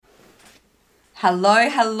Hello,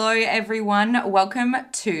 everyone. Welcome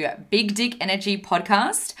to Big Dick Energy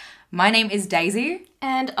Podcast. My name is Daisy.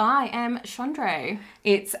 And I am Chandra.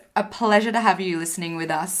 It's a pleasure to have you listening with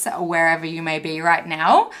us wherever you may be right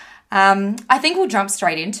now. I think we'll jump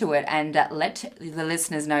straight into it and let the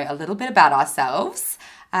listeners know a little bit about ourselves.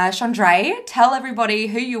 Chandra, tell everybody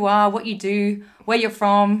who you are, what you do, where you're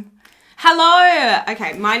from. Hello.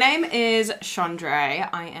 Okay, my name is Chandra.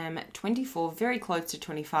 I am 24, very close to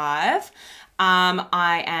 25.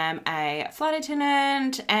 I am a flight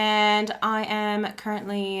attendant and I am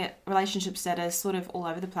currently relationship status sort of all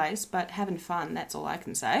over the place, but having fun, that's all I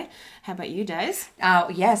can say. How about you, Daisy?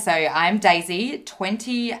 So I'm Daisy,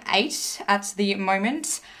 28 at the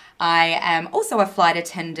moment. I am also a flight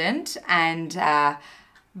attendant and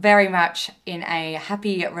very much in a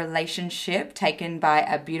happy relationship taken by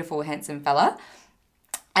a beautiful, handsome fella.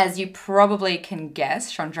 As you probably can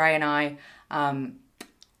guess, Chandra and I,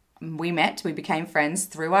 we became friends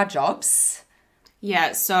through our jobs.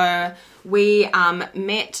 Yeah, so we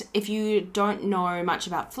met. If you don't know much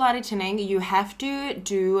about flight attending, you have to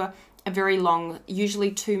do a very long,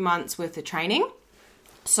 usually 2 months worth of training.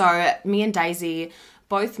 So me and Daisy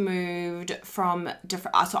both moved from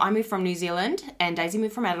different, so I moved from New Zealand and Daisy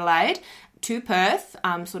moved from Adelaide to Perth,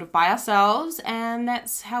 sort of by ourselves, and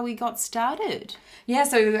that's how we got started. Yeah,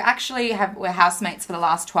 so we actually we're housemates for the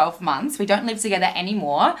last 12 months. We don't live together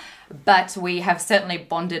anymore, but we have certainly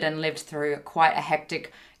bonded and lived through quite a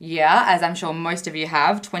hectic year, as I'm sure most of you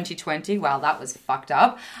have. 2020, well, that was fucked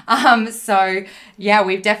up. So yeah,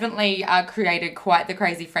 we've definitely created quite the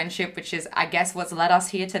crazy friendship, which is, I guess, what's led us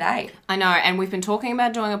here today. I know, and we've been talking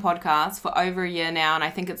about doing a podcast for over a year now, and I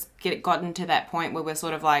think it's gotten to that point where we're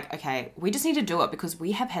sort of like, okay, we just need to do it because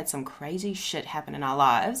we have had some crazy shit happen in our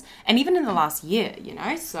lives, and even in the last year,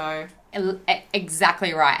 so...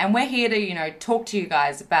 Exactly right. And we're here to, talk to you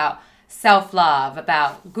guys about self-love,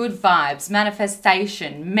 about good vibes,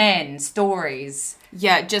 manifestation, men, stories.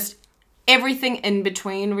 Yeah, just everything in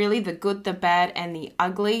between, really, the good, the bad, and the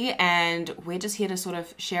ugly. And we're just here to sort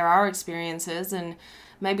of share our experiences and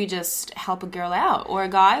maybe just help a girl out or a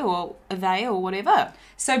guy or a they or whatever.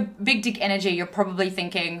 So Big Dick Energy, you're probably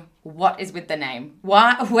thinking, what is with the name?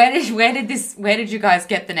 Why? Where did you guys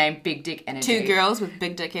get the name Big Dick Energy? Two girls with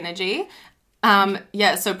big dick energy.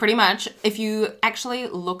 So pretty much, if you actually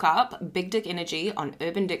look up Big Dick Energy on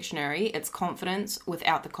Urban Dictionary, it's confidence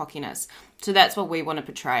without the cockiness. So that's what we want to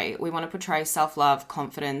portray. We want to portray self-love,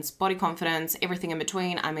 confidence, body confidence, everything in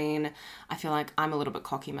between. I mean, I feel like I'm a little bit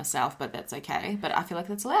cocky myself, but that's okay. But I feel like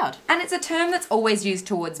that's allowed. And it's a term that's always used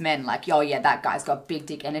towards men, like, oh yeah, that guy's got big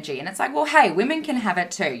dick energy. And it's like, well, hey, women can have it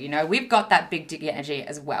too. We've got that big dick energy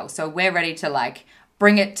as well. So we're ready to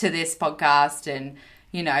bring it to this podcast and,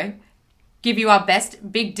 give you our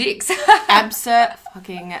best big dicks.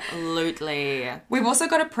 Absolutely. We've also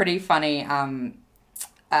got a pretty funny,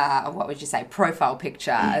 profile picture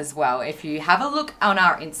as well. If you have a look on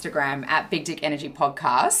our Instagram at Big Dick Energy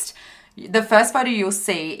Podcast, the first photo you'll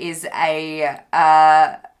see is a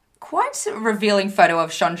quite revealing photo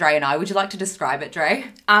of Chandra and I. Would you like to describe it, Dre?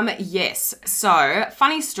 Yes. So,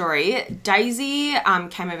 funny story. Daisy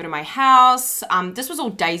came over to my house. This was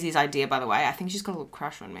all Daisy's idea, by the way. I think she's got a little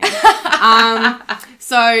crush on me.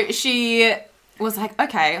 So she was like,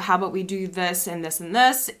 okay, how about we do this and this and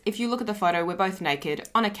this? If you look at the photo, we're both naked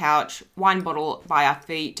on a couch, wine bottle by our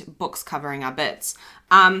feet, books covering our bits.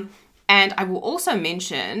 And I will also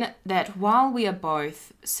mention that while we are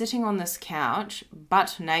both sitting on this couch,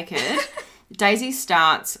 butt naked, Daisy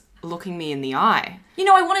starts looking me in the eye.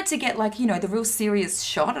 I wanted to get the real serious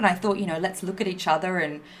shot, and I thought, let's look at each other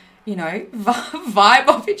and, vibe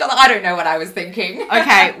off each other. I don't know what I was thinking.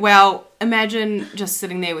 Okay, well, imagine just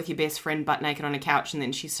sitting there with your best friend butt naked on a couch and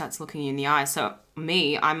then she starts looking you in the eye. So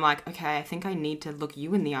I'm like, okay, I think I need to look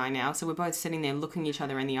you in the eye now. So we're both sitting there looking each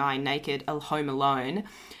other in the eye, naked, home alone.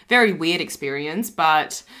 Very weird experience,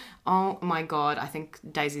 but oh my God, I think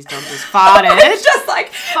Daisy's dog just farted. It's just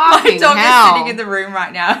like, my dog is sitting in the room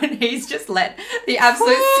right now and he's just let the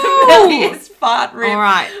absolute smelliest fart rip. All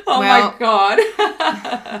right. My God.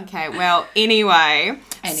 Okay, well, anyway.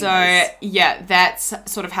 So, yeah, that's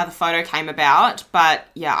sort of how the photo came about. But,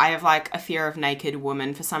 yeah, I have, a fear of naked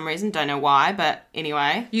women for some reason. Don't know why, but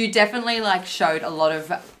anyway. You definitely, showed a lot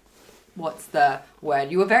of... What's the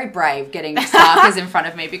word? You were very brave getting Starkers in front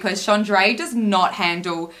of me because Chandra does not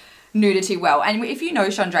handle nudity well. And if you know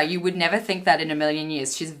Chandra, you would never think that in a million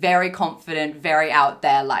years. She's very confident, very out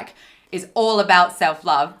there, is all about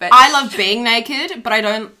self-love. But I love being naked, but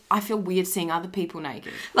I feel weird seeing other people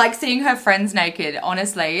naked. Seeing her friends naked,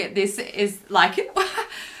 honestly, this is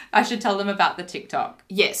I should tell them about the TikTok.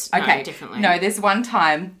 Yes. Okay. No, definitely. No, this one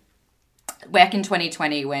time, back in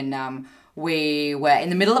 2020 when we were in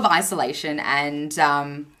the middle of isolation and,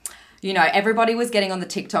 you know, everybody was getting on the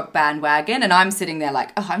TikTok bandwagon and I'm sitting there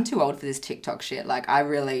like, oh, I'm too old for this TikTok shit. Like, I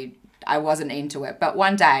wasn't into it. But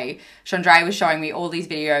one day, Chandra was showing me all these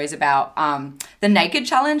videos about the Naked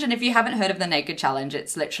Challenge. And if you haven't heard of the Naked Challenge,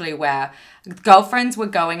 it's literally where girlfriends were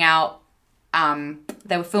going out,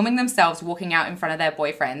 they were filming themselves walking out in front of their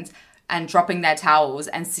boyfriends and dropping their towels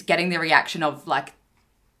and getting the reaction of like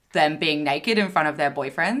them being naked in front of their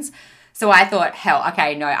boyfriends. So I thought, hell,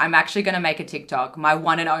 okay, no, I'm actually going to make a TikTok, my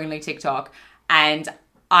one and only TikTok. And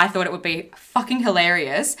I thought it would be fucking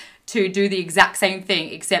hilarious to do the exact same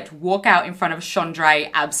thing, except walk out in front of Chandra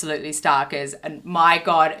absolutely starkers. And my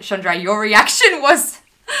God, Chandra, your reaction was...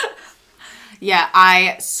 Yeah,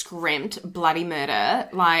 I screamed bloody murder.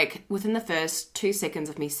 Like, within the first 2 seconds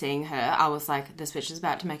of me seeing her, I was like, this bitch is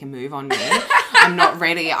about to make a move on me. I'm not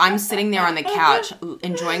ready. I'm sitting there on the couch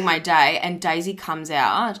enjoying my day, and Daisy comes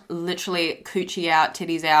out, literally coochie out,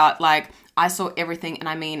 titties out. Like, I saw everything, and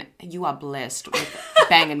I mean, you are blessed with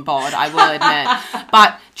bang and bod, I will admit.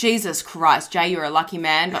 But Jesus Christ, Jay, you're a lucky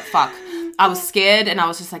man, but fuck. I was scared and I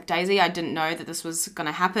was just like, Daisy, I didn't know that this was going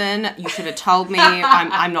to happen. You should have told me.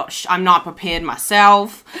 I'm not prepared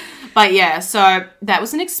myself. But yeah, so that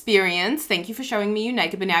was an experience. Thank you for showing me you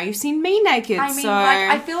naked, but now you've seen me naked. I mean, like,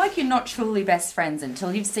 I feel like you're not truly best friends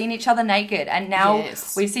until you've seen each other naked. And now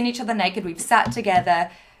we've seen each other naked. We've sat together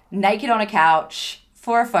naked on a couch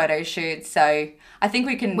for a photo shoot. So I think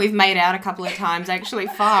we've made out a couple of times, actually,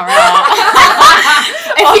 far out.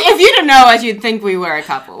 if you didn't know us, you'd think we were a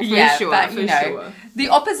couple, for sure. But, you know, the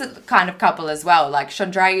opposite kind of couple as well. Like,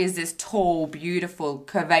 Chandra is this tall, beautiful,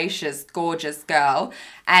 curvaceous, gorgeous girl.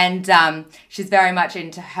 And she's very much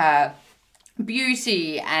into her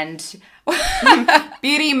beauty and...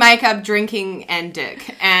 beauty, makeup, drinking, and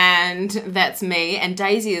dick. And that's me. And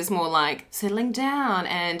Daisy is more like settling down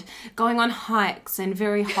and going on hikes and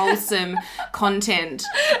very wholesome content.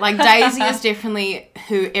 Like, Daisy is definitely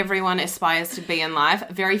who everyone aspires to be in life.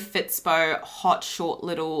 Very Fitspo, hot, short,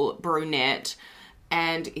 little brunette.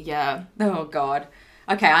 And yeah. Oh, God.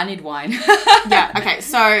 Okay, I need wine. Yeah, okay.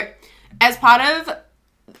 So, as part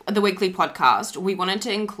of the weekly podcast, we wanted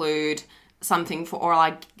to include something for, or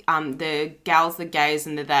like, the gals, the gays,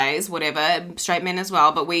 and the theys, whatever, straight men as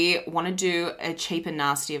well, but we want to do a cheap and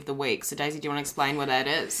nasty of the week. So, Daisy, do you want to explain what that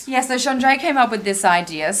is? Yeah, so Chandra came up with this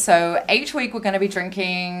idea. So, each week we're going to be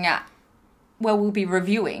drinking, well, we'll be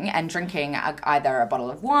reviewing and drinking either a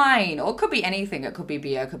bottle of wine, or it could be anything. It could be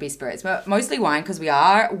beer, it could be spirits, but mostly wine because we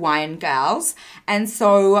are wine gals. And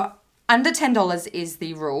so, under $10 is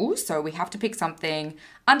the rule. So, we have to pick something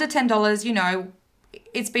under $10, you know.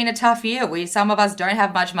 It's been a tough year. Some of us don't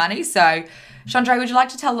have much money. So, Chandra, would you like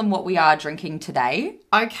to tell them what we are drinking today?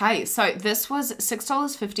 Okay, so this was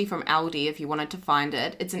 $6.50 from Aldi if you wanted to find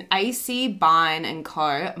it. It's an AC Bine &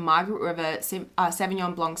 Co. Margaret River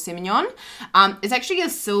Sauvignon Blanc Semillon. It's actually a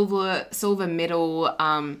silver medal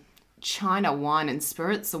China Wine and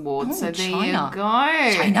Spirits Award. Oh, so there China. You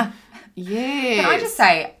go. China. Yes. Can I just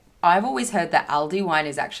say, I've always heard that Aldi wine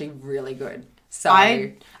is actually really good. So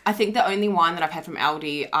I think the only wine that I've had from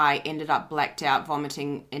Aldi, I ended up blacked out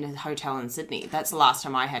vomiting in a hotel in Sydney. That's the last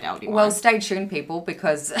time I had Aldi wine. Well, stay tuned, people,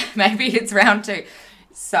 because maybe it's round 2.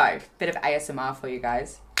 So, bit of ASMR for you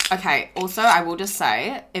guys. Okay, also, I will just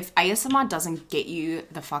say, if ASMR doesn't get you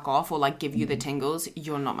the fuck off or, like, give you the tingles,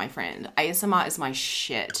 you're not my friend. ASMR is my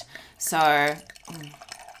shit. So...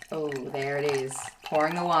 Oh, there it is.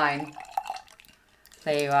 Pouring the wine.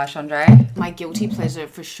 There you are, Chandra. My guilty pleasure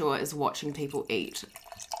for sure is watching people eat.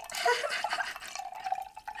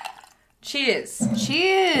 Cheers.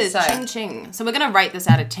 Cheers. So, ching ching. So we're going to rate this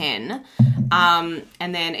out of 10. And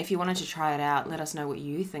then if you wanted to try it out, let us know what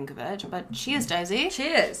you think of it. But cheers, Daisy.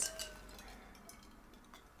 Cheers.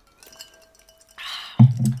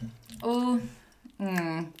 Oh.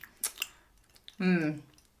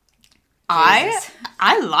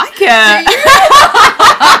 I like it.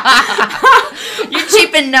 You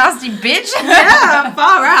cheap and nasty bitch. Yeah,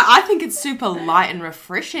 far out. I think it's super light and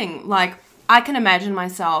refreshing. Like, I can imagine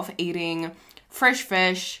myself eating fresh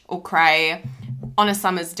fish or cray on a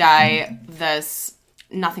summer's day. There's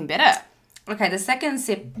nothing better. Okay, the second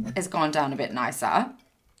sip has gone down a bit nicer.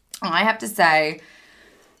 I have to say,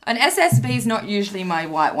 an SSB is not usually my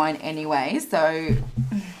white wine anyway, so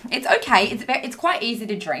it's okay. It's quite easy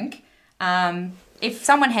to drink. If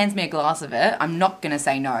someone hands me a glass of it, I'm not going to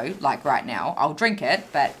say no, like right now. I'll drink it,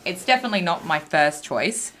 but it's definitely not my first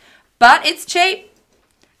choice. But it's cheap,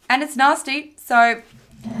 and it's nasty, so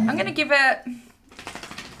I'm going to give it...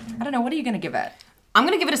 I don't know, what are you going to give it? I'm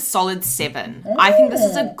going to give it a solid 7. Ooh. I think this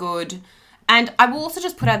is a good... And I will also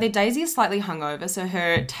just put out there, Daisy is slightly hungover, so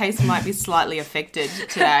her taste might be slightly affected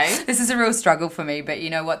today. This is a real struggle for me, but you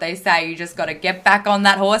know what they say, you just got to get back on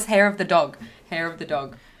that horse, hair of the dog.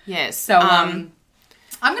 Yes. So I'm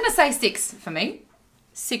going to say 6 for me.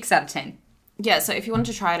 6 out of 10. Yeah, so if you want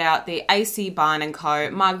to try it out, the AC Barn &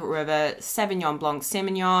 Co., Margaret River, Sauvignon Blanc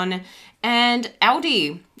Semillon, and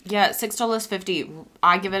Aldi. Yeah, $6.50.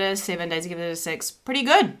 I give it a 7. Daisy give it a 6. Pretty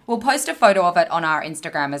good. We'll post a photo of it on our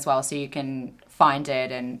Instagram as well, so you can find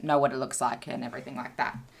it and know what it looks like and everything like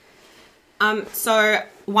that. So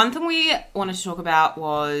one thing we wanted to talk about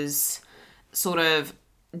was sort of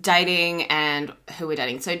dating and who we're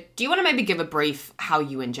dating. So do you want to maybe give a brief how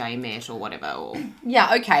you and Jay met or whatever? Or...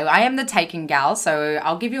 Yeah, okay. I am the taken gal, so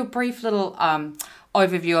I'll give you a brief little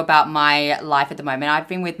overview about my life at the moment. I've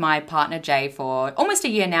been with my partner Jay for almost a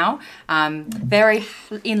year now. Very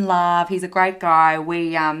in love. He's a great guy.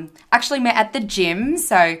 We actually met at the gym,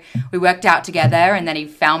 so we worked out together, and then he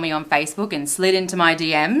found me on Facebook and slid into my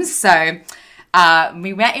DMs. So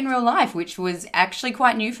we met in real life, which was actually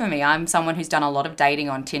quite new for me. I'm someone who's done a lot of dating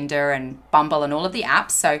on Tinder and Bumble and all of the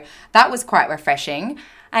apps, so that was quite refreshing.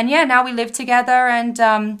 And yeah, now we live together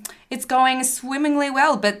and it's going swimmingly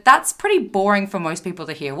well, but that's pretty boring for most people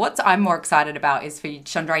to hear. What I'm more excited about is for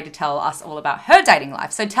Chandra to tell us all about her dating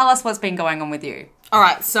life. So tell us what's been going on with you. All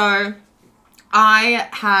right, so I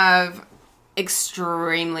have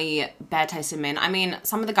extremely bad taste in men. I mean,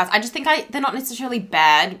 some of the guys, I just think they're not necessarily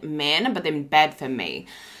bad men, but they're bad for me.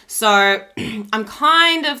 So I'm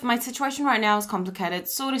my situation right now is complicated,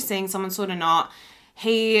 sort of seeing someone, sort of not.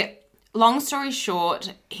 Long story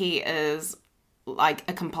short, he is like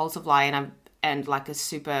a compulsive liar and like a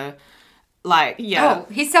super, like, yeah.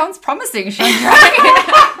 Oh, he sounds promising, Chandra.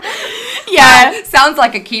 Yeah. Sounds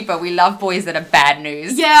like a keeper. We love boys that are bad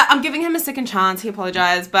news. Yeah, I'm giving him a second chance. He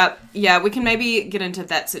apologized. But yeah, we can maybe get into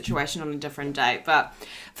that situation on a different date. But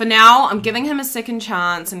for now, I'm giving him a second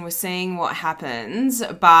chance and we're seeing what happens.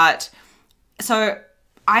 But so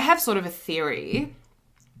I have sort of a theory.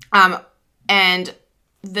 And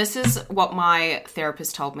this is what my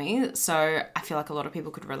therapist told me, so I feel like a lot of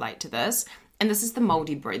people could relate to this. And this is the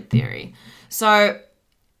moldy bread theory. So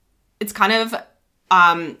it's kind of,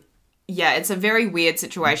 it's a very weird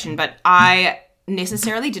situation, but I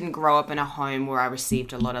necessarily didn't grow up in a home where I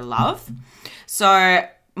received a lot of love. So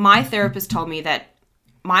my therapist told me that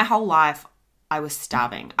my whole life I was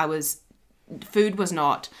starving. Food was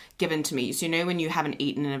not given to me. So you know when you haven't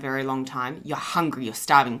eaten in a very long time, you're hungry, you're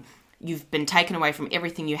starving. You've been taken away from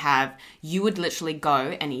everything you have. You would literally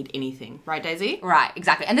go and eat anything. Right, Daisy? Right,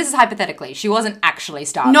 exactly. And this is hypothetically. She wasn't actually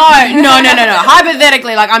starving. No.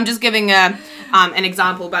 Hypothetically, like I'm just giving an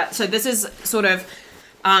example. But so this is sort of,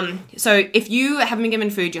 so if you haven't been given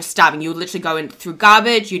food, you're starving. You would literally go in through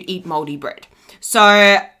garbage. You'd eat moldy bread.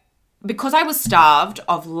 So because I was starved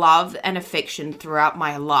of love and affection throughout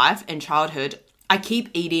my life and childhood, I keep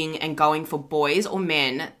eating and going for boys or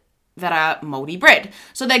men that are moldy bread.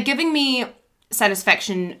 So they're giving me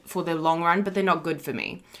satisfaction for the long run, but they're not good for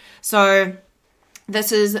me. So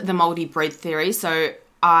this is the moldy bread theory. So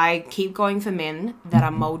I keep going for men that are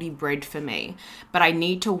moldy bread for me, but I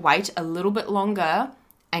need to wait a little bit longer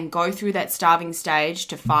and go through that starving stage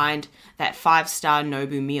to find that 5-star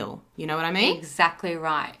Nobu meal. You know what I mean? Exactly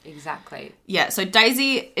right. Exactly. Yeah. So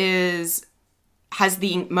Daisy has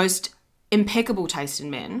the most impeccable taste in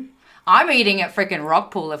men. I'm eating at freaking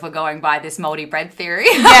Rockpool if we're going by this moldy bread theory.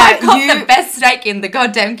 Yeah, I've got the best steak in the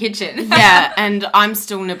goddamn kitchen. Yeah, and I'm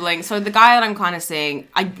still nibbling. So the guy that I'm kind of seeing,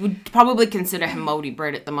 I would probably consider him moldy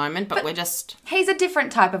bread at the moment, but we're just... He's a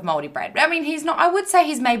different type of moldy bread. I mean, he's not... I would say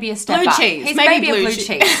he's maybe a step blue up. Cheese. He's maybe a blue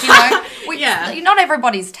cheese, you know? Yeah. Not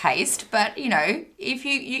everybody's taste, but, you know, if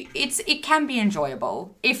it can be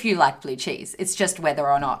enjoyable if you like blue cheese. It's just whether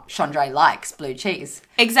or not Chandra likes blue cheese.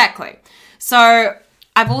 Exactly. So...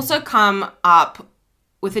 I've also come up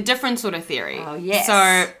with a different sort of theory. Oh, yes.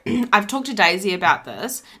 So I've talked to Daisy about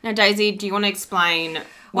this. Now, Daisy, do you want to explain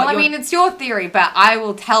it's your theory, but I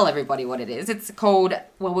will tell everybody what it is. It's called,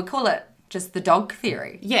 we call it just the dog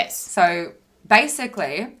theory. Yes. So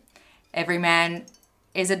basically, every man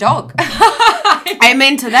is a dog.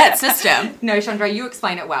 Amen to that, sister. No, Chandra, you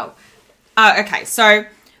explain it well. Okay, so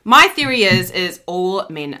my theory is all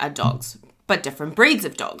men are dogs, but different breeds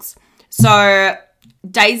of dogs. So...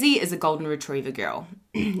 Daisy is a golden retriever girl.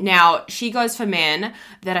 Now, she goes for men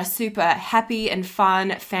that are super happy and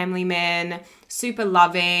fun, family men, super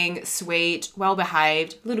loving, sweet,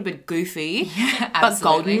 well-behaved, a little bit goofy, but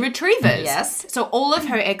golden retrievers. Yes. So all of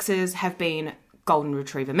her exes have been golden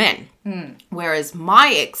retriever men. Whereas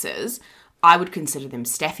my exes I would consider them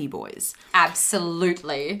Steffi boys.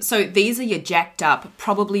 Absolutely. So these are your jacked up,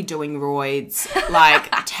 probably doing roids, like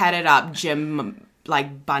tatted up gym,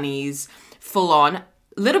 like bunnies, full on,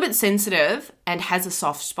 little bit sensitive and has a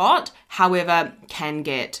soft spot, however, can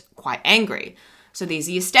get quite angry. So these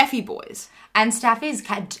are your Steffi boys. And Staffies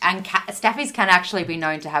can actually be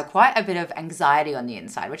known to have quite a bit of anxiety on the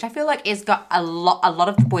inside, which I feel like is got a lot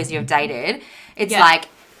of the boys you've dated. It's like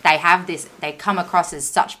they come across as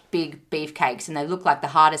such big beefcakes and they look like the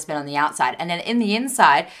hardest men on the outside. And then in the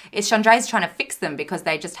inside, it's Chandre's trying to fix them because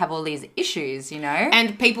they just have all these issues, you know?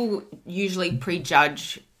 And people usually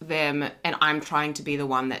prejudge them, and I'm trying to be the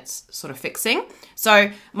one that's sort of fixing. So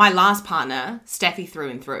my last partner, Staffy through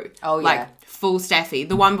and through. Oh, yeah. Like full Staffy.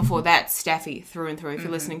 The one before that, Staffy through and through. If you're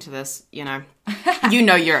listening to this, you know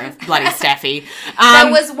you're a bloody Staffy.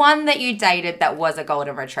 There was one that you dated that was a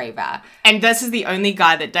golden retriever. And this is the only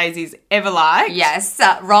guy that Daisy's ever liked. Yes.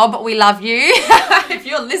 Rob, we love you. If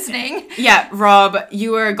you're listening. Yeah, Rob,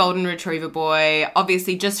 you were a golden retriever boy.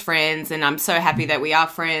 Obviously just friends, and I'm so happy that we are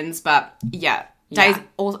friends. But yeah. Daisy,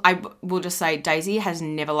 I will just say Daisy has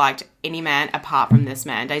never liked any man apart from this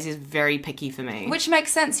man. Daisy's very picky for me. Which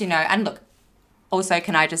makes sense, you know. And look, also,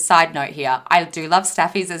 can I just side note here? I do love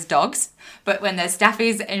Staffies as dogs, but when there's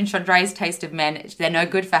Staffies in Chandre's taste of men, they're no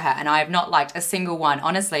good for her. And I have not liked a single one.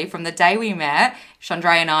 Honestly, from the day we met,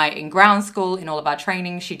 Chandre and I in ground school, in all of our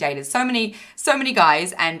training, she dated so many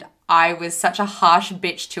guys, and I was such a harsh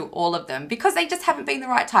bitch to all of them because they just haven't been the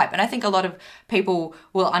right type. And I think a lot of people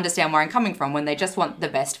will understand where I'm coming from when they just want the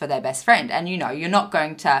best for their best friend. And, you know, you're not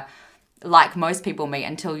going to like most people meet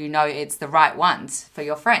until you know it's the right ones for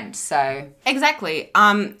your friend. So exactly.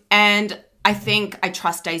 And I think I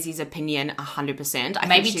trust Daisy's opinion 100%.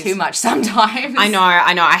 Maybe too much sometimes. I know.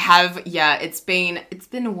 I have. Yeah, it's been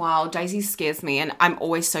a while. Daisy scares me, and I'm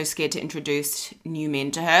always so scared to introduce new men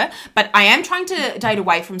to her. But I am trying to date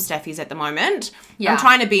away from Steffi's at the moment. Yeah. I'm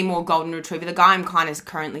trying to be more golden retriever. The guy I'm kind of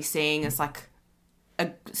currently seeing is like a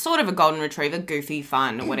sort of a golden retriever, goofy,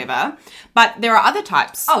 fun, or whatever. But there are other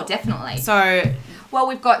types. Oh, definitely. So, well,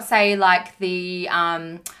 we've got, say, like the,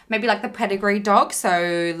 maybe like the pedigree dog,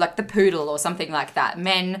 so like the poodle or something like that.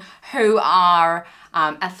 Men who are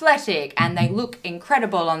athletic and they look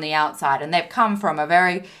incredible on the outside and they've come from a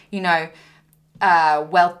very, you know,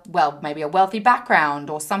 maybe a wealthy background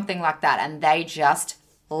or something like that, and they just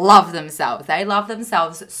love themselves. They love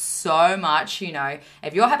themselves so much, you know.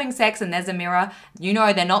 If you're having sex and there's a mirror, you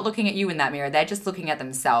know they're not looking at you in that mirror. They're just looking at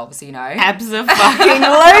themselves, you know. Absolutely.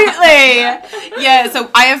 Yeah, so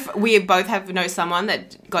we both know someone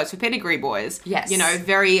that goes for pedigree boys. Yes. You know,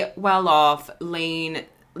 very well off, lean,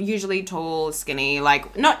 usually tall, skinny, like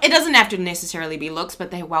it doesn't have to necessarily be looks, but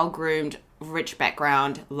they're well groomed, rich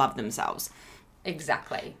background, love themselves.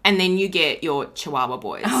 Exactly. And then you get your Chihuahua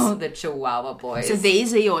boys. Oh, the Chihuahua boys. So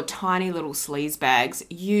these are your tiny little sleaze bags,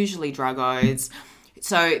 usually druggos.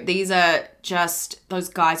 So these are just those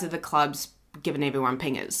guys at the clubs giving everyone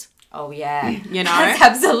pingers. Oh, yeah. You know? That's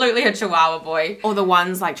absolutely a Chihuahua boy. Or the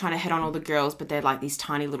ones like trying to hit on all the girls, but they're like these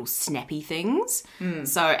tiny little snappy things.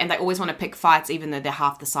 So, and they always want to pick fights even though they're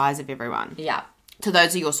half the size of everyone. Yeah. So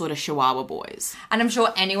those are your sort of Chihuahua boys. And I'm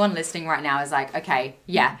sure anyone listening right now is like, okay,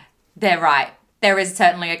 yeah, they're right. There is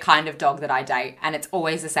certainly a kind of dog that I date, and it's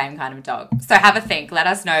always the same kind of dog. So have a think. Let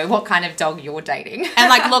us know what kind of dog you're dating. And,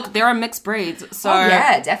 like, look, there are mixed breeds. So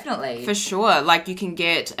yeah, definitely. For sure. Like, you can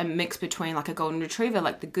get a mix between, like, a golden retriever,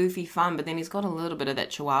 like the goofy fun, but then he's got a little bit of that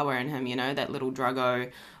Chihuahua in him, you know, that little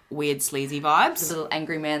druggo, weird, sleazy vibes. The little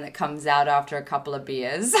angry man that comes out after a couple of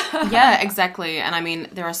beers. Yeah, exactly. And I mean,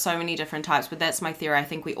 there are so many different types, but that's my theory. I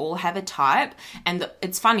think we all have a type. And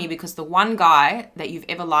it's funny because the one guy that you've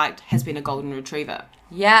ever liked has been a golden retriever.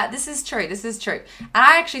 Yeah, this is true. And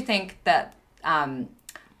I actually think that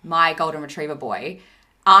my golden retriever boy,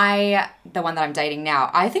 the one that I'm dating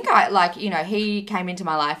now, I think he came into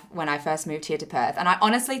my life when I first moved here to Perth. And I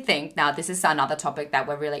honestly think, now this is another topic that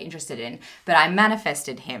we're really interested in, but I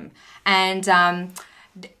manifested him. And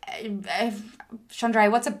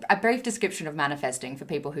Chandre, what's a brief description of manifesting for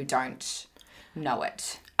people who don't know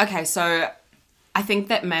it? Okay, so I think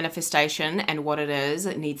that manifestation and what it is,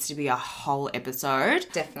 it needs to be a whole episode.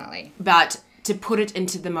 Definitely. But to put it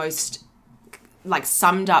into the most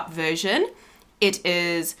summed up version, it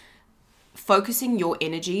is focusing your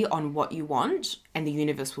energy on what you want and the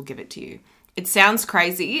universe will give it to you. It sounds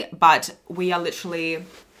crazy, but we are literally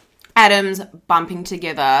atoms bumping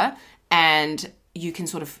together and you can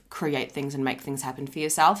sort of create things and make things happen for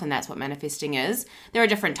yourself, and that's what manifesting is. There are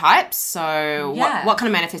different types, so what kind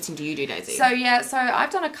of manifesting do you do, Daisy? So I've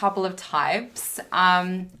done a couple of types.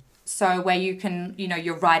 So where you can,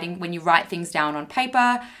 you're writing, when you write things down on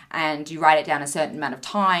paper and you write it down a certain amount of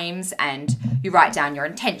times and you write down your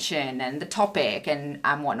intention and the topic and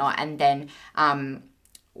whatnot. And then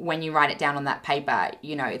when you write it down on that paper,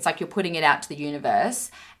 it's like you're putting it out to the universe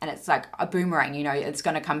and it's like a boomerang, it's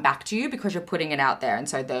going to come back to you because you're putting it out there. And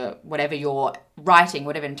so whatever you're writing,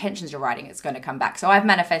 whatever intentions you're writing, it's going to come back. So I've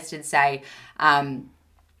manifested, say,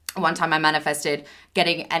 one time I manifested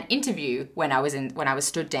getting an interview when I was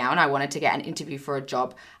stood down. I wanted to get an interview for a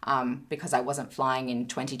job because I wasn't flying in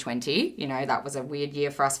 2020. That was a weird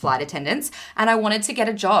year for us flight attendants. And I wanted to get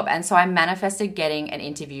a job. And so I manifested getting an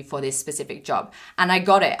interview for this specific job. And I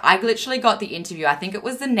got it. I literally got the interview. I think it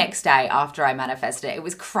was the next day after I manifested it. It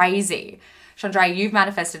was crazy. Chandra, you've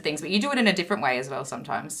manifested things, but you do it in a different way as well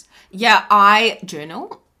sometimes. Yeah, I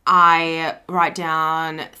journal. I write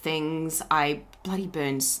down things. I bloody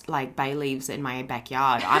burns like bay leaves in my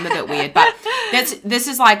backyard. I'm a bit weird, but this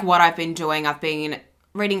is like what I've been doing. I've been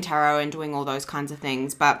reading tarot and doing all those kinds of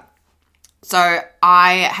things. But so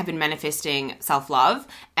I have been manifesting self-love,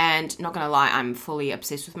 and not gonna lie, I'm fully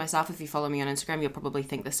obsessed with myself. If you follow me on Instagram, you'll probably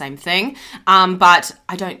think the same thing. But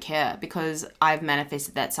I don't care because I've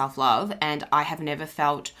manifested that self-love, and I have never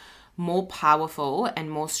felt more powerful and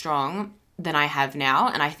more strong than I have now.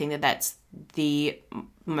 And I think that that's the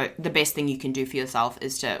best thing you can do for yourself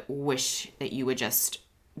is to wish that you were just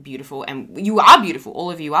beautiful, and you are beautiful. All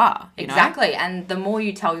of you are. Exactly. And the more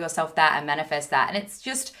you tell yourself that and manifest that, and it's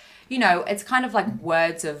just, it's kind of like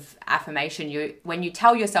words of affirmation. When you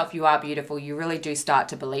tell yourself you are beautiful, you really do start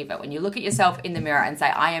to believe it. When you look at yourself in the mirror and say,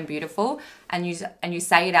 I am beautiful, and you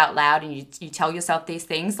say it out loud and you tell yourself these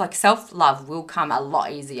things, like self-love will come a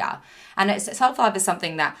lot easier. And self-love is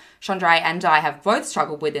something that Chandra and I have both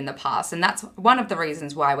struggled with in the past. And that's one of the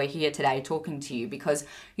reasons why we're here today talking to you, because,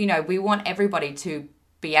 we want everybody to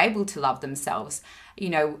be able to love themselves.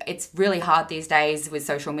 It's really hard these days with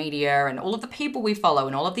social media and all of the people we follow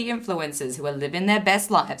and all of the influencers who are living their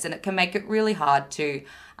best lives. And it can make it really hard to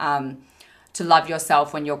love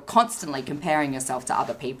yourself when you're constantly comparing yourself to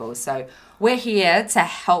other people. So we're here to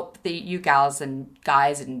help you gals and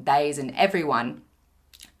guys and theys and everyone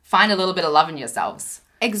find a little bit of love in yourselves.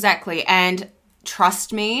 Exactly. And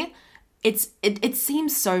trust me, it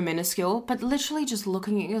seems so minuscule, but literally just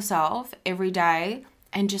looking at yourself every day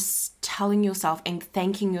and just telling yourself and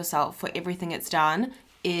thanking yourself for everything it's done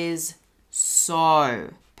is so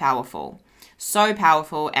powerful. So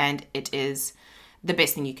powerful, and it is the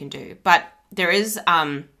best thing you can do. But there is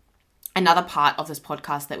another part of this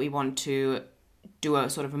podcast that we want to do a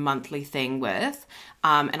sort of a monthly thing with,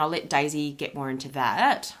 and I'll let Daisy get more into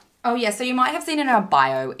that. Oh, yeah. So you might have seen in our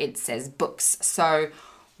bio, it says books. So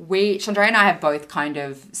Chandra and I have both kind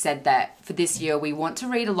of said that for this year, we want to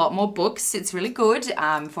read a lot more books. It's really good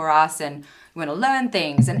for us, and we want to learn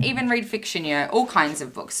things and even read fiction, all kinds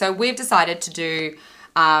of books. So we've decided to do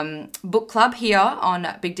book club here on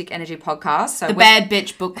Big Dick Energy Podcast. So the Bad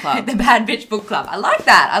Bitch Book Club. The Bad Bitch Book Club. I like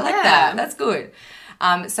that. That. That's good.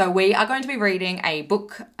 So we are going to be reading a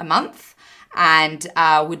book a month, and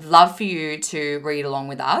would love for you to read along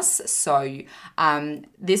with us. So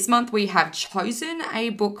this month we have chosen a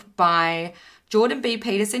book by Jordan B.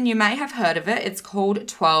 Peterson. You may have heard of it. It's called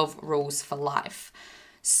 12 Rules for Life.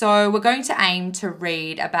 So we're going to aim to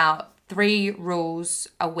read about 3 rules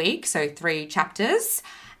a week, so 3 chapters,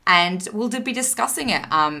 and we'll be discussing it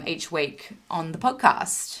each week on the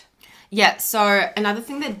podcast. Yeah, so another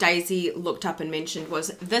thing that Daisy looked up and mentioned was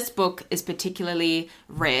this book is particularly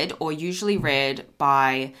read or usually read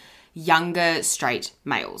by younger straight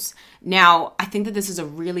males. Now, I think that this is a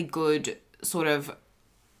really good sort of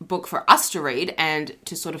book for us to read and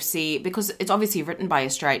to sort of see, because it's obviously written by a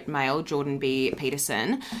straight male, Jordan B.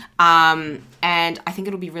 Peterson, and I think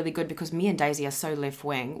it'll be really good because me and Daisy are so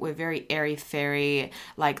left-wing. We're very airy-fairy,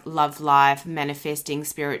 like love life, manifesting,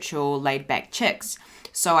 spiritual, laid-back chicks.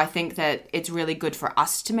 So I think that it's really good for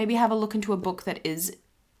us to maybe have a look into a book that is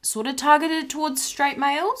sort of targeted towards straight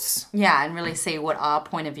males. Yeah, and really see what our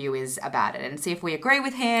point of view is about it and see if we agree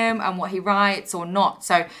with him and what he writes or not.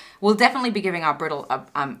 So we'll definitely be giving our brutal,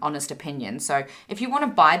 honest opinion. So if you want to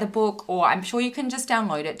buy the book, or I'm sure you can just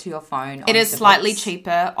download it to your phone. It is slightly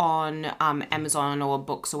cheaper on Amazon or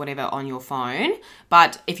books or whatever on your phone.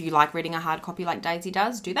 But if you like reading a hard copy like Daisy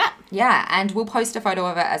does, do that. Yeah, and we'll post a photo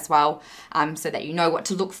of it as well so that you know what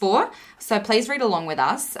to look for. So please read along with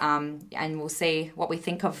us and we'll see what we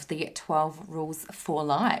think of the 12 Rules for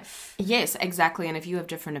Life. Yes, exactly. And if you have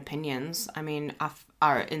different opinions, I mean,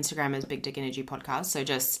 our Instagram is Big Dick Energy Podcast. So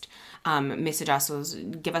just message us or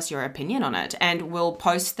give us your opinion on it. And we'll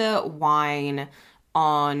post the wine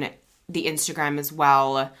on the Instagram as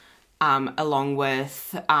well along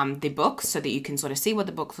with the book, so that you can sort of see what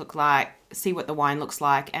the books look like, see what the wine looks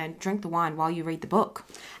like, and drink the wine while you read the book.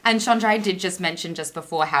 And Chandra did just mention just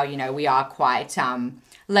before how, we are quite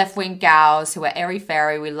left-wing gals who are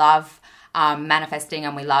airy-fairy. We love manifesting,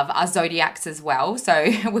 and we love our zodiacs as well.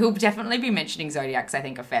 So we'll definitely be mentioning zodiacs, I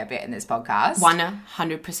think, a fair bit in this podcast.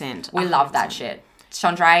 100%. We love that shit.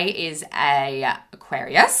 Chandra is a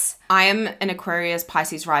Aquarius. I am an Aquarius,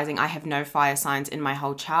 Pisces rising. I have no fire signs in my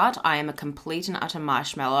whole chart. I am a complete and utter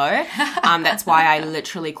marshmallow. That's why I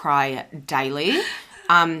literally cry daily.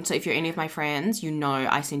 So if you're any of my friends,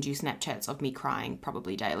 I send you Snapchats of me crying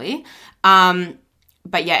probably daily.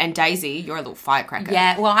 But yeah, and Daisy, you're a little firecracker.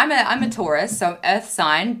 Yeah, well, I'm a Taurus, so Earth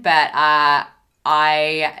sign, but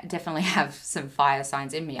I definitely have some fire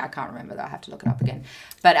signs in me. I can't remember though. I have to look it up again.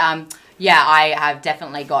 But yeah, I have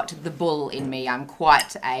definitely got the bull in me. I'm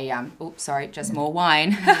quite a just more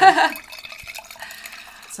wine.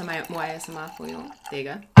 So my ASMR for you. There you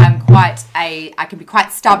go. I can be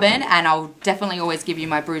quite stubborn, and I'll definitely always give you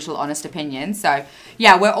my brutal, honest opinion. So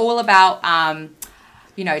yeah, we're all about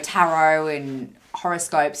tarot and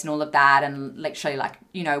horoscopes and all of that, and literally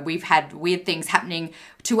we've had weird things happening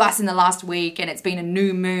to us in the last week, and it's been a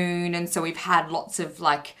new moon, and so we've had lots of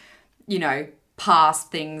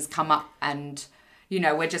past things come up, and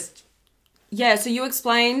we're just so you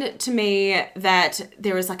explained to me that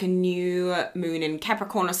there is a new moon in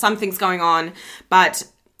Capricorn or something's going on, but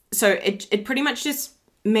so it pretty much just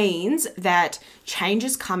means that change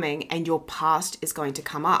is coming and your past is going to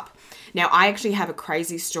come up. Now, I actually have a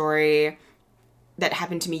crazy story that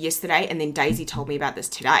happened to me yesterday, and then Daisy told me about this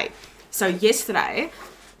today. So yesterday,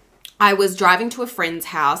 I was driving to a friend's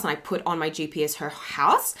house, and I put on my GPS her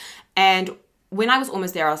house, and when I was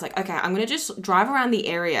almost there, I was like, okay, I'm going to just drive around the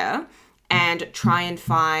area and try and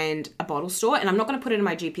find a bottle store, and I'm not going to put it in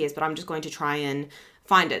my GPS, but I'm just going to try and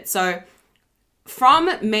find it. So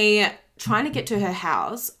from me trying to get to her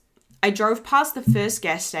house, I drove past the first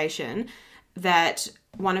gas station that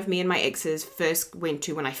one of me and my exes first went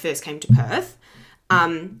to when I first came to Perth.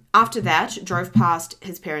 After that, drove past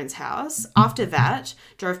his parents' house. After that,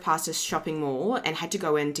 drove past a shopping mall and had to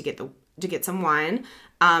go in to get some wine.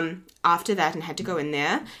 After that, and had to go in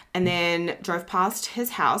there, and then drove past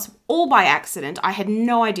his house all by accident. I had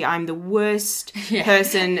no idea. I'm the worst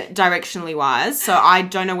person directionally wise, so I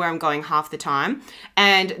don't know where I'm going half the time.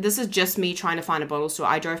 And this is just me trying to find a bottle store.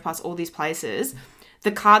 I drove past all these places.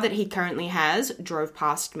 The car that he currently has drove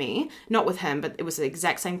past me, not with him, but it was the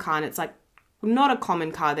exact same car, and it's not a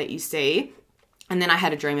common car that you see. And then I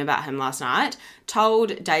had a dream about him last night,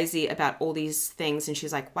 told Daisy about all these things, and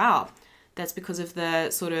she's like, wow, that's because of the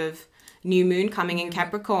sort of new moon coming in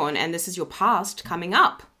Capricorn, and this is your past coming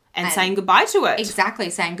up and saying goodbye to it. Exactly,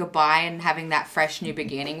 saying goodbye and having that fresh new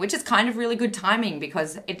beginning, which is kind of really good timing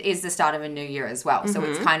because it is the start of a new year as well. So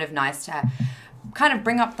it's kind of nice to kind of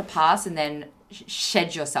bring up the past and then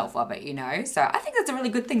shed yourself of it, So I think that's a really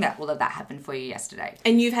good thing that all of that happened for you yesterday.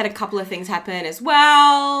 And you've had a couple of things happen as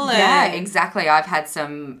well. Yeah, exactly. I've had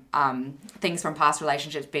some things from past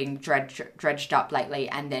relationships being dredged up lately,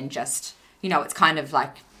 and then just, it's kind of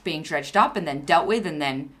like being dredged up and then dealt with and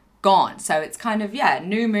then gone. So it's kind of,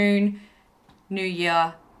 new moon, new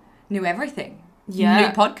year, new everything. Yeah. New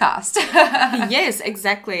podcast. Yes,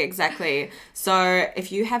 exactly. So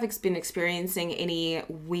if you have been experiencing any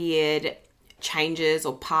weird changes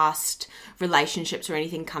or past relationships or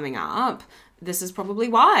anything coming up, this is probably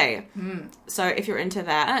why. So if you're into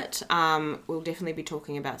that, we'll definitely be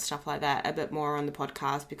talking about stuff like that a bit more on the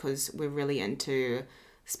podcast, because we're really into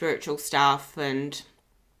spiritual stuff and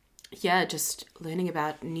just learning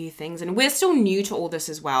about new things. And we're still new to all this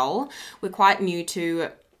as well. We're quite new to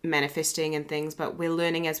manifesting and things, but we're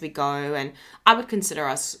learning as we go. And I would consider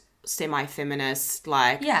us semi-feminist,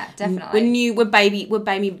 definitely. We're baby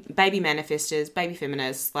manifestors, baby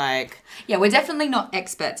feminists, we're definitely not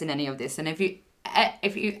experts in any of this. And if you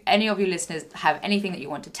any of you listeners have anything that you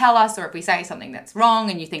want to tell us, or if we say something that's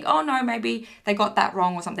wrong and you think, oh no, maybe they got that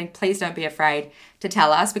wrong or something, please don't be afraid to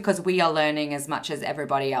tell us, because we are learning as much as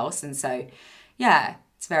everybody else. And so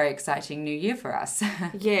it's a very exciting new year for us.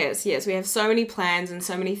 Yes, we have so many plans and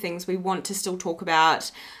so many things we want to still talk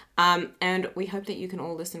about. And we hope that you can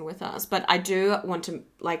all listen with us. But I do want to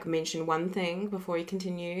mention one thing before we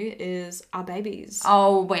continue, is our babies.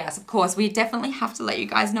 Oh, well, yes, of course. We definitely have to let you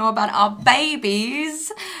guys know about our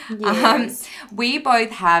babies. Yes. We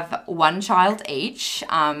both have one child each.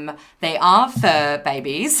 They are fur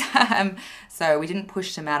babies. So we didn't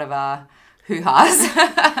push them out of our hoo-has.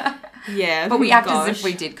 Yeah. But we oh my act as if gosh.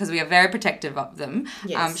 we did because we are very protective of them.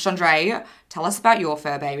 Yes. Chandray, tell us about your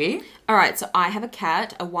fur baby. All right, so I have a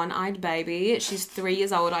cat, a one-eyed baby. She's 3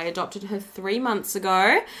 years old. I adopted her 3 months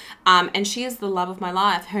ago, and she is the love of my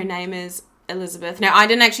life. Her name is Elizabeth. Now, I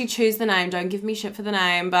didn't actually choose the name. Don't give me shit for the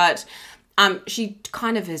name, but she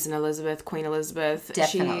kind of is an Elizabeth, Queen Elizabeth.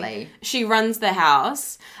 Definitely. She runs the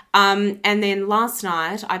house. And then last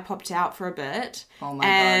night, I popped out for a bit. Oh my God.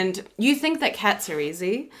 And you think that cats are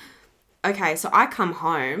easy. Okay, so I come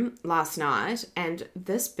home last night, and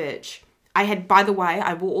this bitch... I had, by the way,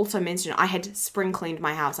 I will also mention, I had spring cleaned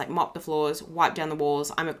my house, like mopped the floors, wiped down the walls.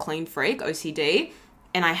 I'm a clean freak, OCD,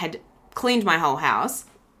 and I had cleaned my whole house.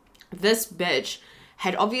 This bitch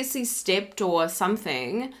had obviously stepped or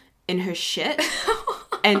something in her shit,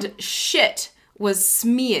 and shit was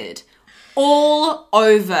smeared all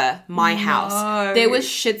over my house. There was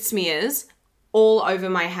shit smears all over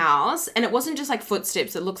my house, and it wasn't just like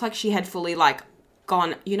footsteps. It looked like she had fully like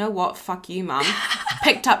gone, you know what, fuck you, mum.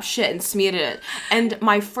 Picked up shit and smeared it. And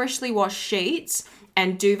my freshly washed sheets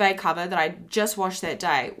and duvet cover that I just washed that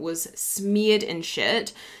day was smeared in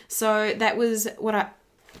shit. So that was what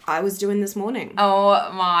I was doing this morning.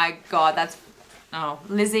 Oh my God, that's... Oh,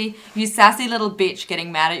 Lizzie, you sassy little bitch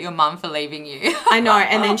getting mad at your mum for leaving you. I know,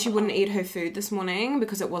 and then she wouldn't eat her food this morning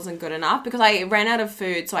because it wasn't good enough. Because I ran out of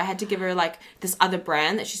food, so I had to give her like this other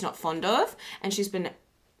brand that she's not fond of. And she's been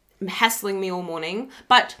hassling me all morning,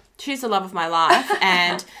 but she's the love of my life,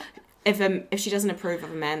 and if she doesn't approve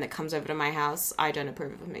of a man that comes over to my house, I don't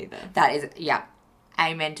approve of him either. That is, yeah,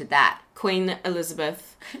 amen to that. Queen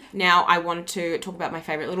Elizabeth. Now I want to talk about my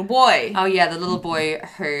favourite little boy. Oh yeah, the little boy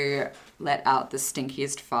who let out the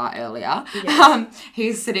stinkiest fart earlier. Yes.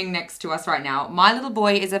 He's sitting next to us right now. My little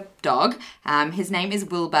boy is a dog. His name is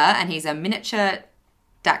Wilbur, and he's a miniature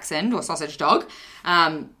dachshund or sausage dog.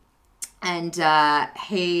 And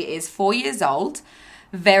he is 4 years old,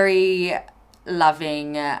 very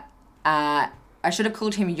loving. I should have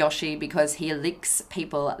called him Yoshi because he licks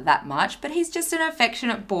people that much, but he's just an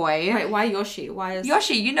affectionate boy. Wait, why Yoshi? Why is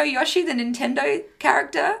Yoshi? You know Yoshi, the Nintendo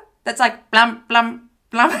character? That's like blum, blum,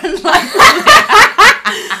 blum, and like...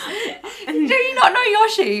 Do you not know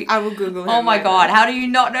Yoshi? I will Google him. Oh my later. God, how do you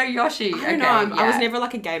not know Yoshi? I don't know. I was never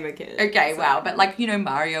like a gamer kid. Okay, so. wow. But like, you know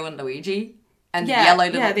Mario and Luigi? And Yeah, the yellow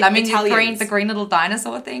little... yeah, the I mean, Italians. the green little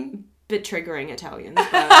dinosaur thing? Bit triggering Italians, but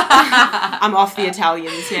I'm off the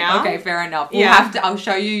Italians now. Okay, fair enough. I'll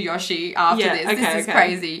show you Yoshi after Yeah, this. okay, This is okay.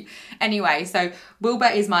 crazy. Anyway, so Wilbur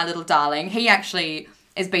is my little darling. He actually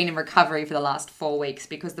has been in recovery for the last 4 weeks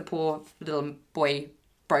because the poor little boy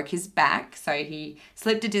broke his back. So he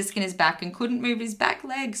slipped a disc in his back and couldn't move his back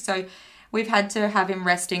leg. So we've had to have him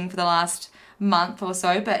resting for the last month or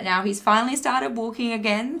so, but now he's finally started walking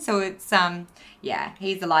again. So it's yeah,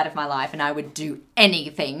 he's the light of my life, and I would do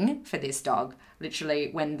anything for this dog. Literally,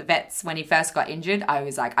 when he first got injured, I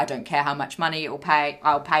was like, I don't care how much money it will pay,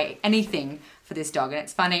 I'll pay anything for this dog. And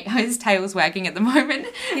it's funny, his tail's wagging at the moment.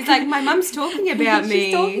 He's like, my mum's talking about me.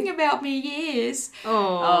 She's talking about me, yes.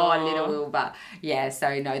 Oh, little Wilbur. Yeah,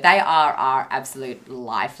 so no, they are our absolute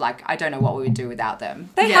life. Like, I don't know what we would do without them.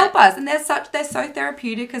 They help us, and they're so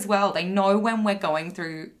therapeutic as well. They know when we're going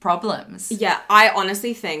through problems. Yeah, I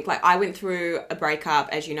honestly think, like, I went through a breakup,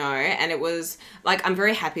 as you know, and it was, like, I'm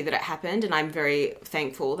very happy that it happened, and I'm very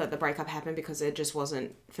thankful that the breakup happened because it just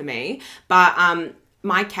wasn't for me. But,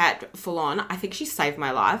 my cat, full on, I think she saved my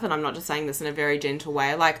life, and I'm not just saying this in a very gentle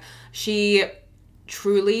way. Like, she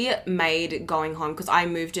truly made going home, because I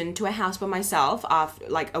moved into a house by myself after,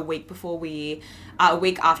 like, before we'd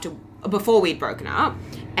broken up,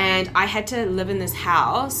 and I had to live in this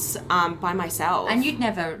house by myself. And you'd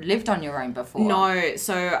never lived on your own before. No,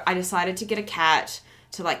 so I decided to get a cat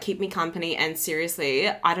to, like, keep me company, and seriously,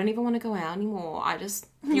 I don't even want to go out anymore. I just...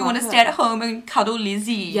 You want to stay at home and cuddle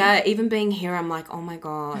Lizzie. Yeah, even being here, I'm like, oh my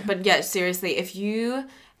God. But yeah, seriously, if you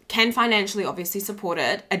can financially obviously support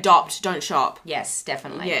it, adopt, don't shop. Yes,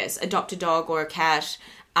 definitely. Yes, adopt a dog or a cat.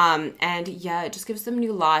 And yeah, it just gives them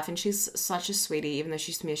new life. And she's such a sweetie, even though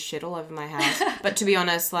she smears shit all over my house. But to be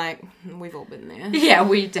honest, like, we've all been there. Yeah,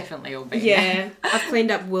 we definitely all been there. Yeah, I've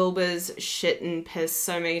cleaned up Wilbur's shit and piss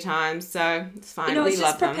so many times, so it's fine. You know, we it's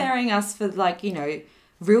love just them. preparing us for, like, you know,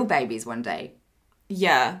 real babies one day.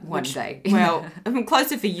 Yeah. One day. Well, I'm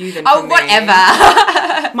closer for you than for Oh, me.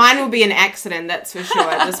 whatever. Mine will be an accident, that's for sure,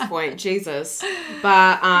 at this point. Jesus.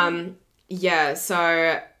 But, yeah,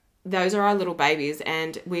 so those are our little babies,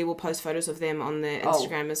 and we will post photos of them on the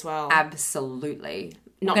Instagram as well. Absolutely.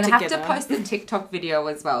 Not We're going to have together. to post the TikTok video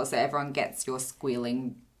as well so everyone gets your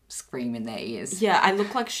squealing scream in their ears. Yeah, I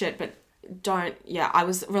look like shit, but I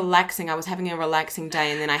was relaxing. I was having a relaxing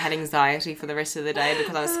day, and then I had anxiety for the rest of the day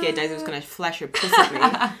because I was scared Daisy was going to flash her piss at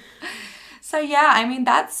me. So yeah, I mean,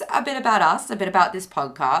 that's a bit about us, a bit about this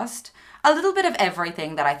podcast, a little bit of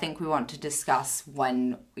everything that I think we want to discuss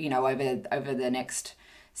when, over the next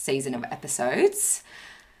season of episodes.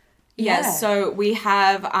 Yeah, so we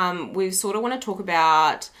have, we sort of want to talk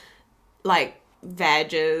about, like,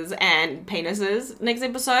 vages and penises next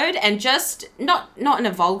episode, and just, not in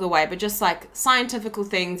a vulgar way, but just, like, scientifical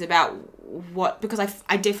things about because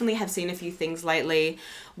I definitely have seen a few things lately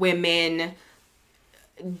where men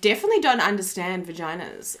definitely don't understand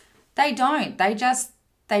vaginas. They don't. They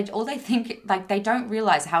think, like, they don't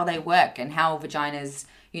realize how they work and how vaginas,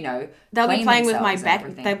 they'll be playing with my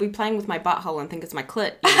back. They'll be playing with my butthole and think it's my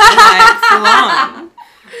clit. Like, full on.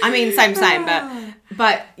 I mean, same,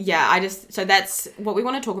 but yeah, so that's what we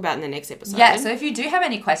want to talk about in the next episode. Yeah. So if you do have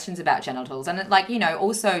any questions about genitals, and like,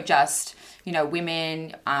 also just,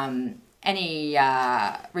 women, any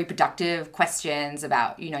reproductive questions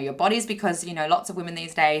about, your bodies, because, lots of women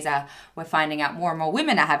these days we're finding out more and more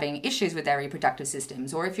women are having issues with their reproductive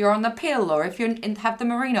systems, or if you're on the pill, or if you have the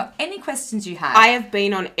Mirena, any questions you have. I have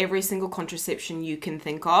been on every single contraception you can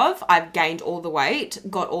think of. I've gained all the weight,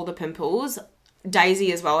 got all the pimples.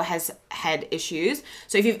 Daisy as well has had issues.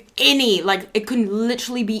 So if you have any, like, it can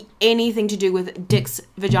literally be anything to do with dicks,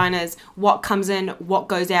 vaginas, what comes in, what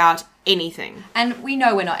goes out, anything. And we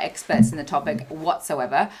know we're not experts in the topic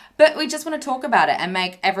whatsoever, but we just want to talk about it and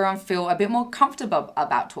make everyone feel a bit more comfortable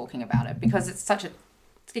about talking about it, because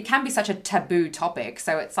it can be such a taboo topic.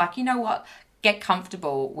 So it's like, you know what, get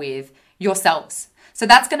comfortable with yourselves. So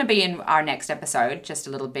that's going to be in our next episode, just a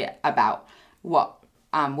little bit about what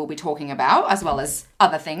we'll be talking about, as well as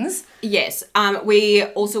other things. Yes. We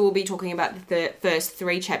also will be talking about the first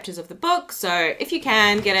 3 chapters of the book. So if you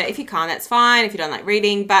can, get it. If you can't, that's fine. If you don't like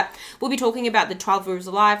reading. But we'll be talking about the 12 Rules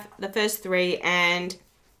of Life, the first 3. And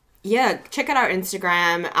yeah, check out our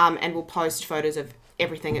Instagram, and we'll post photos of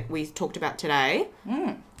everything that we talked about today.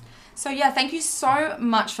 So yeah, thank you so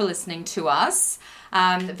much for listening to us.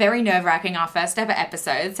 Very nerve-wracking, our first ever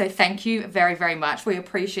episode. So thank you very, very much. We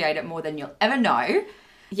appreciate it more than you'll ever know.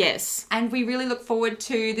 Yes. And we really look forward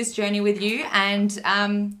to this journey with you,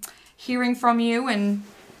 and hearing from you and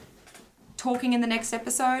talking in the next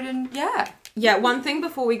episode. And yeah. Yeah, one thing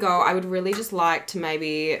before we go, I would really just like to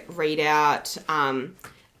maybe read out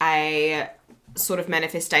a sort of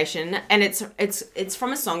manifestation, and it's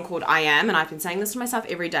from a song called I Am, and I've been saying this to myself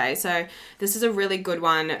every day. So this is a really good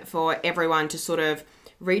one for everyone to sort of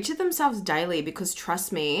read to themselves daily, because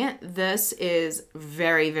trust me, this is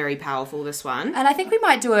very, very powerful, this one. And I think we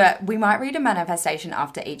might read a manifestation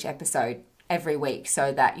after each episode every week,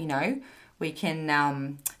 so that, we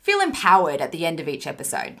can feel empowered at the end of each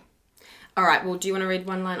episode. All right, well, do you want to read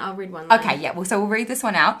one line? I'll read one line. Okay, yeah, well, so we'll read this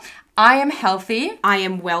one out. I am healthy. I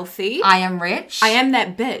am wealthy. I am rich. I am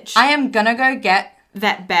that bitch. I am gonna go get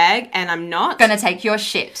that bag, and I'm not gonna take your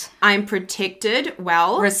shit. I'm protected,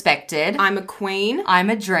 respected. I'm a queen. I'm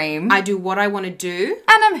a dream. I do what I want to do.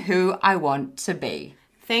 And I'm who I want to be.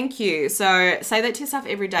 Thank you. So say that to yourself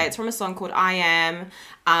every day. It's from a song called I Am.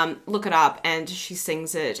 Look it up, and she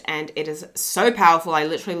sings it, and it is so powerful. I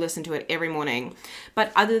literally listen to it every morning.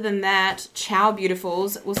 But other than that, ciao,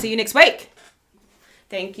 beautifuls. We'll see you next week.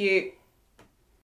 Thank you.